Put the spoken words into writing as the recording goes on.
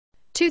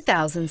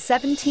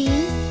2017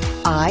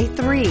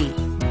 i3.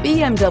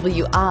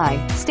 BMW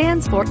i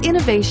stands for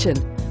innovation.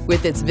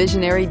 With its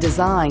visionary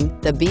design,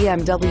 the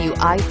BMW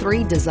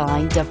i3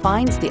 design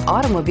defines the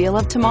automobile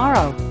of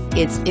tomorrow.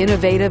 Its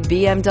innovative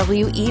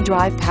BMW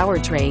eDrive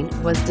powertrain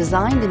was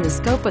designed in the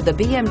scope of the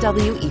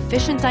BMW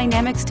Efficient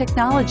Dynamics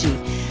technology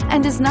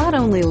and is not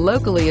only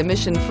locally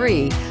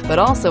emission-free, but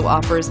also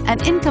offers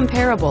an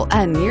incomparable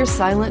and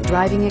near-silent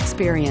driving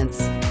experience.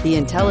 The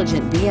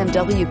intelligent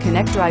BMW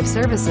Connect Drive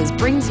services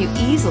brings you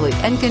easily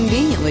and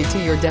conveniently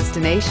to your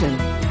destination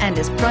and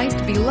is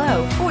priced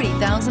below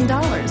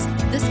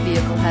 $40,000. This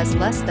vehicle has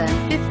less than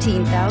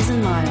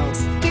 15,000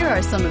 miles. Here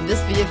are some of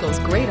this vehicle's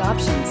great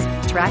options: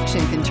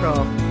 traction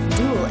control,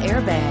 dual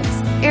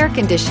airbags, air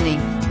conditioning,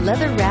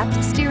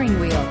 leather-wrapped steering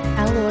wheel,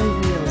 alloy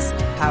wheels,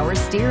 power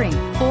steering,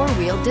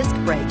 four-wheel disc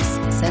brakes,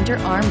 center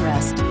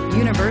armrest,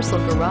 universal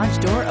garage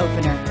door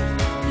opener,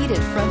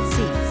 heated front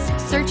seats.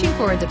 Searching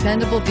for a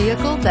dependable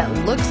vehicle that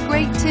looks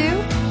great too?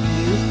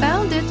 You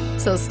found it,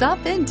 so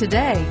stop in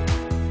today.